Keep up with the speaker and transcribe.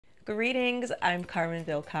Greetings, I'm Carmen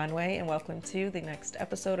Conway, and welcome to the next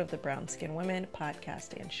episode of the Brown Skin Women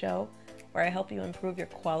podcast and show, where I help you improve your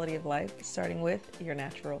quality of life, starting with your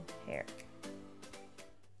natural hair.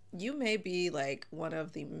 You may be like one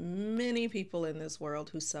of the many people in this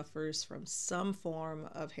world who suffers from some form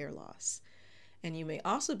of hair loss. And you may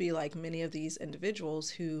also be like many of these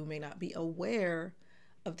individuals who may not be aware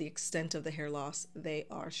of the extent of the hair loss they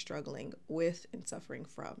are struggling with and suffering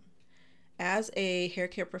from. As a hair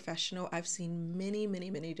care professional, I've seen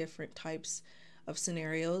many different types of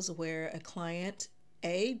scenarios where a client,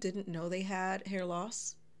 A, didn't know they had hair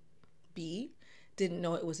loss, B, didn't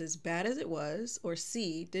know it was as bad as it was, or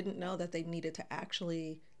C, didn't know that they needed to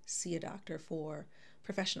actually see a doctor for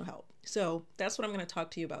professional help. So that's what I'm going to talk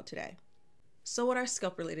to you about today. So what are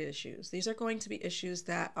scalp-related issues? These are going to be issues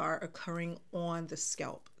that are occurring on the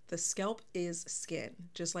scalp. The scalp is skin,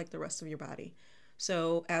 just like the rest of your body.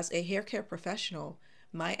 So as a hair care professional,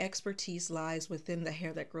 my expertise lies within the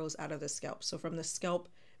hair that grows out of the scalp. So from the scalp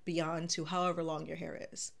beyond to however long your hair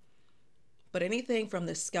is. But anything from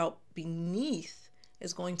the scalp beneath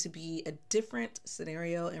is going to be a different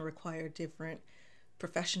scenario and require different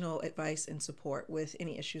professional advice and support with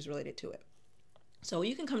any issues related to it. So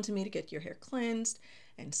you can come to me to get your hair cleansed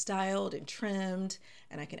and styled and trimmed,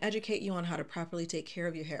 and I can educate you on how to properly take care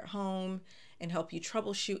of your hair at home and help you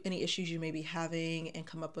troubleshoot any issues you may be having and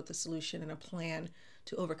come up with a solution and a plan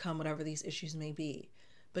to overcome whatever these issues may be.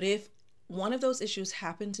 But if one of those issues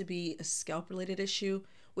happen to be a scalp-related issue,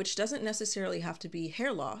 which doesn't necessarily have to be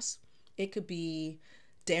hair loss, it could be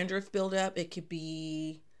dandruff buildup, it could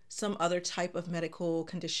be some other type of medical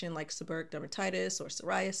condition like seborrheic dermatitis or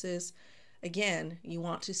psoriasis. Again, you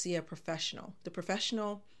want to see a professional. The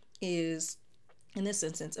professional is, in this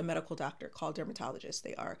instance, a medical doctor called dermatologist.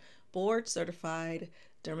 They are board certified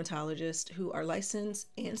dermatologists who are licensed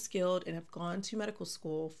and skilled and have gone to medical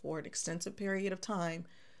school for an extensive period of time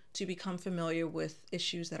to become familiar with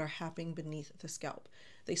issues that are happening beneath the scalp.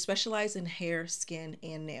 They specialize in hair, skin,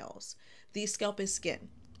 and nails. The scalp is skin.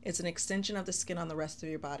 It's an extension of the skin on the rest of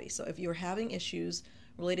your body. So if you're having issues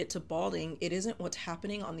related to balding, it isn't what's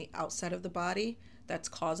happening on the outside of the body that's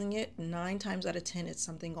causing it. 9 times out of 10, it's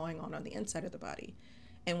something going on the inside of the body.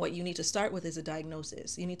 And what you need to start with is a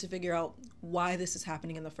diagnosis. You need to figure out why this is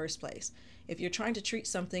happening in the first place. If you're trying to treat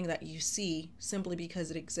something that you see simply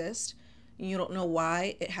because it exists, you don't know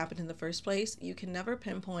why it happened in the first place, you can never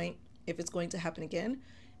pinpoint if it's going to happen again.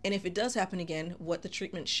 And if it does happen again, what the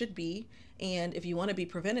treatment should be. And if you want to be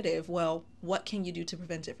preventative, well, what can you do to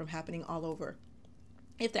prevent it from happening all over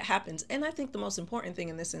if that happens? And I think the most important thing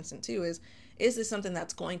in this instance too is this something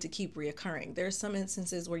that's going to keep reoccurring? There are some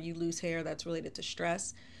instances where you lose hair that's related to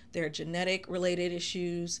stress. There are genetic related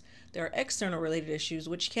issues. There are external related issues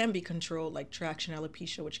which can be controlled, like traction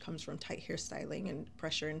alopecia, which comes from tight hairstyling and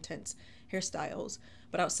pressure intense hairstyles.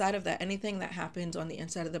 But outside of that, anything that happens on the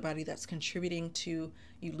inside of the body that's contributing to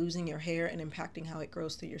you losing your hair and impacting how it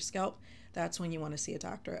grows through your scalp, that's when you want to see a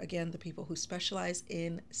doctor. Again, the people who specialize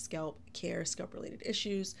in scalp care, scalp related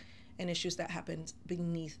issues, and issues that happen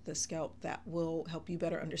beneath the scalp that will help you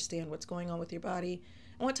better understand what's going on with your body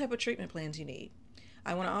and what type of treatment plans you need.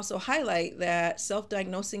 I want to also highlight that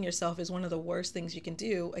self-diagnosing yourself is one of the worst things you can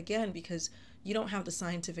do, again, because you don't have the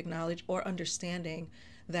scientific knowledge or understanding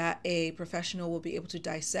that a professional will be able to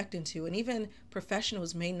dissect into. And even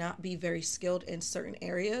professionals may not be very skilled in certain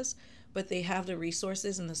areas, but they have the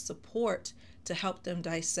resources and the support to help them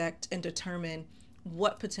dissect and determine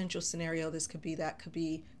what potential scenario this could be that could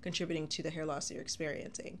be contributing to the hair loss you're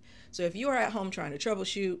experiencing. So if you are at home trying to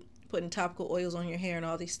troubleshoot, putting topical oils on your hair and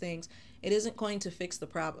all these things, it isn't going to fix the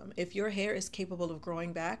problem. If your hair is capable of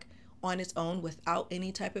growing back on its own without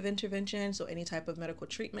any type of intervention, so any type of medical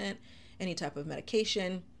treatment, any type of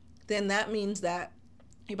medication, then that means that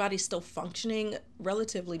your body's still functioning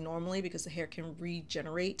relatively normally because the hair can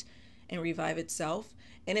regenerate and revive itself.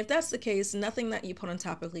 And if that's the case, nothing that you put on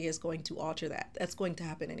topically is going to alter that. That's going to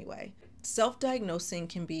happen anyway. Self-diagnosing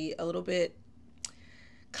can be a little bit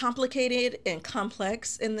complicated and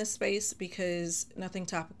complex in this space because nothing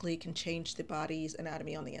topically can change the body's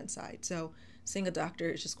anatomy on the inside. So seeing a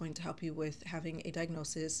doctor is just going to help you with having a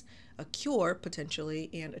diagnosis, a cure potentially,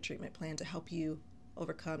 and a treatment plan to help you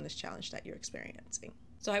overcome this challenge that you're experiencing.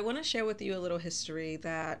 So I want to share with you a little history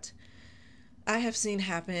that I have seen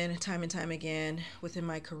happen time and time again within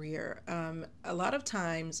my career. A lot of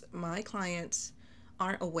times my clients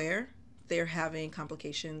aren't aware they're having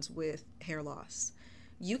complications with hair loss.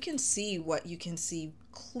 you can see what you can see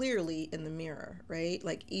clearly in the mirror, right?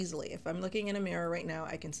 Like easily. If I'm looking in a mirror right now,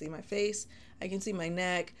 I can see my face, I can see my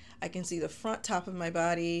neck, I can see the front top of my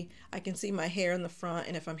body, I can see my hair in the front,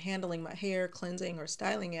 and if I'm handling my hair, cleansing or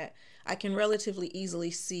styling it, I can relatively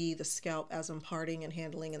easily see the scalp as I'm parting and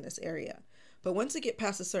handling in this area. But once you get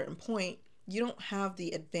past a certain point, you don't have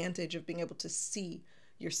the advantage of being able to see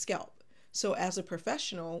your scalp. So as a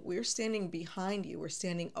professional, we're standing behind you, we're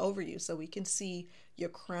standing over you, so we can see your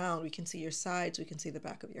crown, we can see your sides, we can see the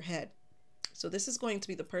back of your head. So this is going to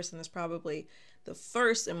be the person that's probably the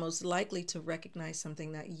first and most likely to recognize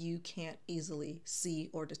something that you can't easily see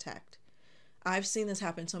or detect. I've seen this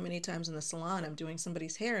happen so many times in the salon. I'm doing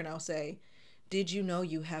somebody's hair and I'll say, did you know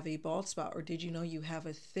you have a bald spot, or did you know you have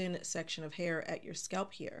a thin section of hair at your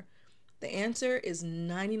scalp here? The answer is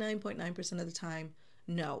 99.9% of the time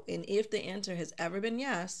no. And if the answer has ever been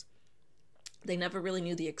yes, they never really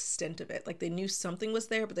knew the extent of it. Like they knew something was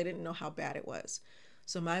there, but they didn't know how bad it was.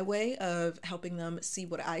 So my way of helping them see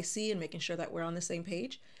what I see and making sure that we're on the same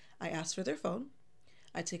page, I ask for their phone,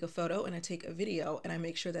 I take a photo and I take a video, and I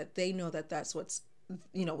make sure that they know that that's what's,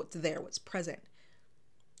 what's there, what's present.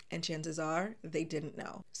 And chances are they didn't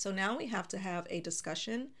know. So now we have to have a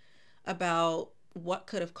discussion about what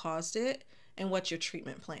could have caused it and what's your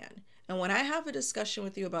treatment plan. And when I have a discussion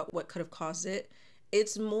with you about what could have caused it,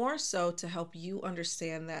 it's more so to help you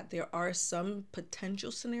understand that there are some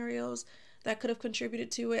potential scenarios that could have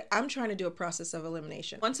contributed to it. I'm trying to do a process of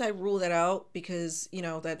elimination. Once I rule that out, because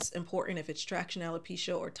that's important, if it's traction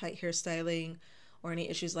alopecia or tight hairstyling or any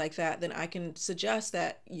issues like that, then I can suggest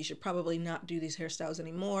that you should probably not do these hairstyles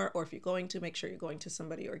anymore. Or if you're going to, make sure you're going to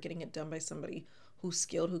somebody or getting it done by somebody who's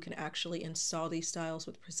skilled, who can actually install these styles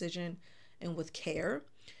with precision and with care.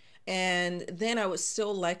 And then I would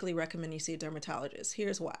still likely recommend you see a dermatologist.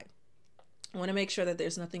 Here's why. I want to make sure that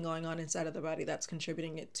there's nothing going on inside of the body that's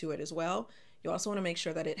contributing to it as well. You also want to make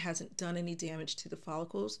sure that it hasn't done any damage to the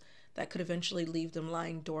follicles that could eventually leave them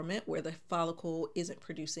lying dormant, where the follicle isn't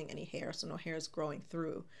producing any hair, so no hair is growing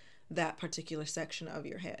through that particular section of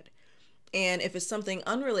your head. And if it's something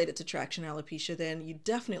unrelated to traction alopecia, then you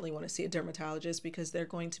definitely want to see a dermatologist, because they're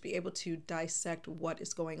going to be able to dissect what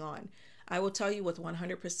is going on. I will tell you with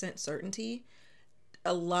 100% certainty,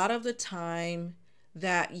 a lot of the time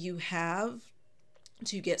that you have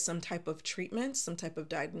to get some type of treatment, some type of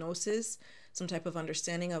diagnosis, some type of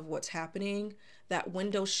understanding of what's happening, that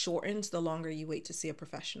window shortens the longer you wait to see a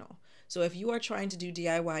professional. So if you are trying to do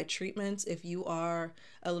DIY treatments, if you are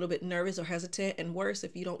a little bit nervous or hesitant, and worse,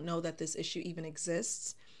 if you don't know that this issue even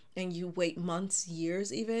exists, and you wait months,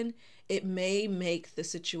 years even, it may make the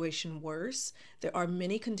situation worse. There are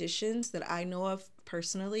many conditions that I know of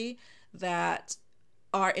personally that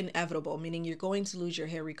are inevitable, meaning you're going to lose your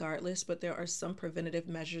hair regardless, but there are some preventative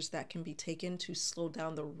measures that can be taken to slow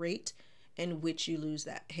down the rate in which you lose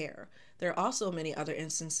that hair. There are also many other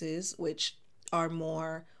instances which are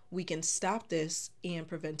more, we can stop this and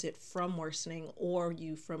prevent it from worsening, or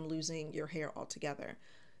you from losing your hair altogether.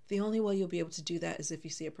 The only way you'll be able to do that is if you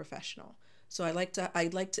see a professional. So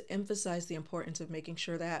I'd like to emphasize the importance of making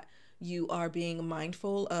sure that you are being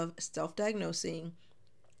mindful of self-diagnosing,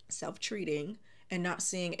 self-treating, and not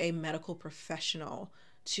seeing a medical professional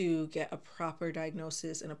to get a proper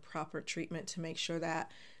diagnosis and a proper treatment to make sure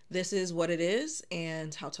that this is what it is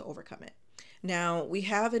and how to overcome it. Now, we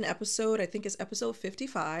have an episode, I think it's episode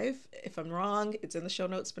 55. If I'm wrong, it's in the show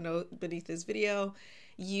notes beneath this video.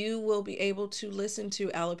 You will be able to listen to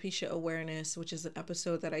Alopecia Awareness, which is an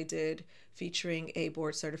episode that I did featuring a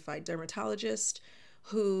board certified dermatologist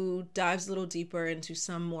who dives a little deeper into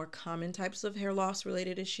some more common types of hair loss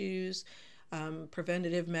related issues,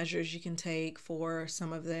 preventative measures you can take for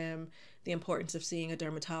some of them, the importance of seeing a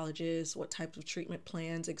dermatologist, what types of treatment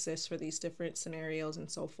plans exist for these different scenarios,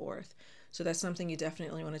 and so forth. So that's something you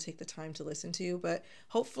definitely want to take the time to listen to. But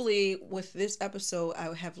hopefully with this episode,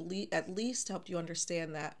 I have at least helped you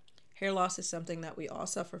understand that hair loss is something that we all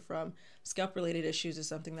suffer from. Scalp-related issues is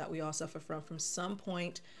something that we all suffer from some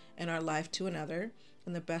point in our life to another.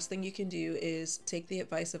 And the best thing you can do is take the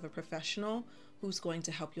advice of a professional who's going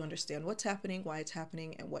to help you understand what's happening, why it's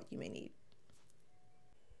happening, and what you may need.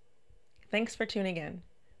 Thanks for tuning in.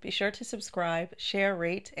 Be sure to subscribe, share,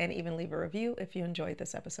 rate, and even leave a review if you enjoyed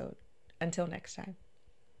this episode. Until next time.